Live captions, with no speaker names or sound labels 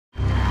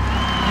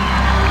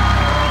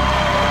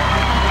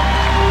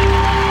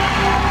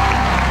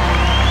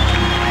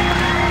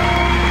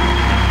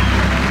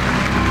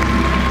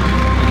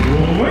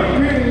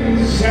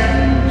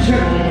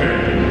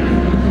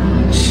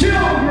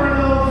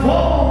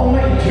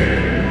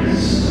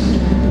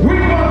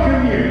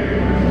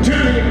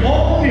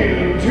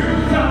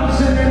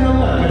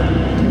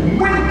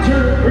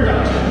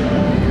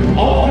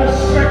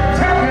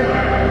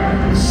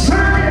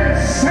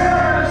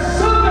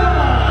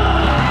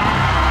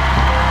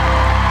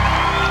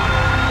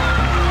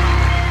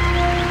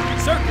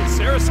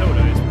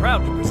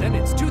proud to present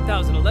its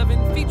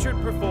 2011 featured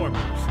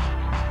performers.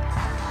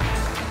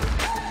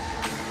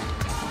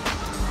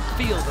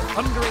 Feel the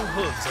thundering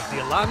hooves of the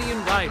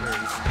Alanian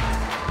riders.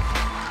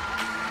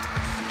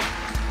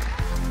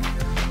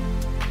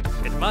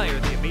 Admire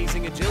the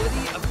amazing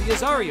agility of the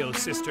Azario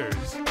sisters.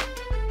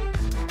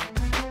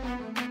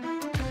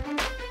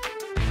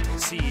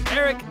 See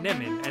Eric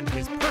Nemin and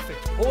his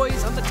perfect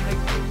poise on the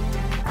tightrope.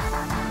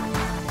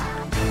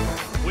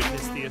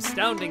 Witness the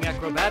astounding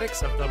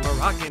acrobatics of the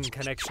Moroccan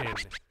connection.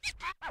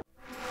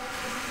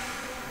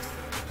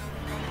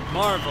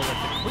 Marvel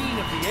at the Queen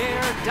of the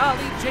Air,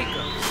 Dolly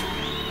Jacobs.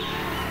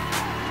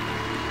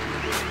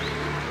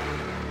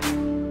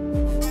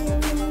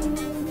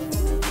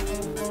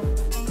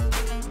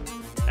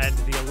 And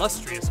the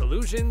illustrious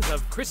illusions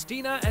of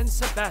Christina and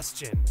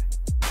Sebastian.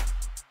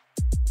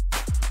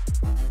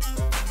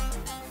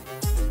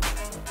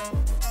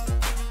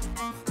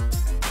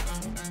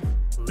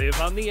 Live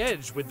on the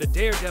edge with the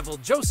daredevil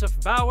Joseph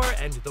Bauer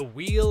and the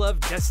Wheel of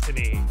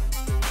Destiny.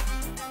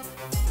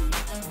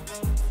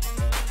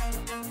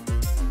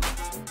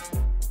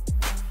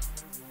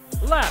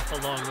 Laugh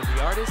along with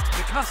the artist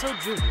Picasso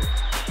Jr.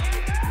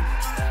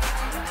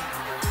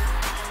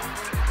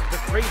 The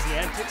crazy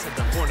antics of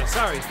the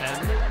Fornassari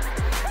family.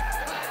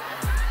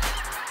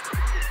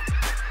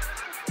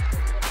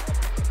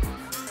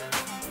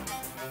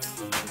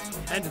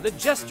 And the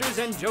jesters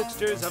and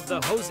jokesters of the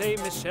Jose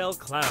Michel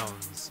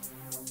clowns.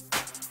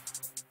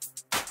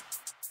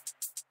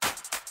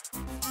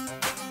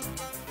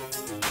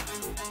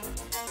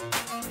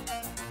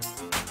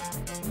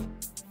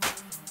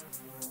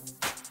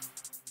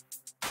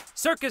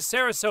 Circus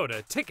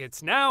Sarasota,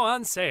 tickets now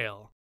on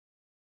sale.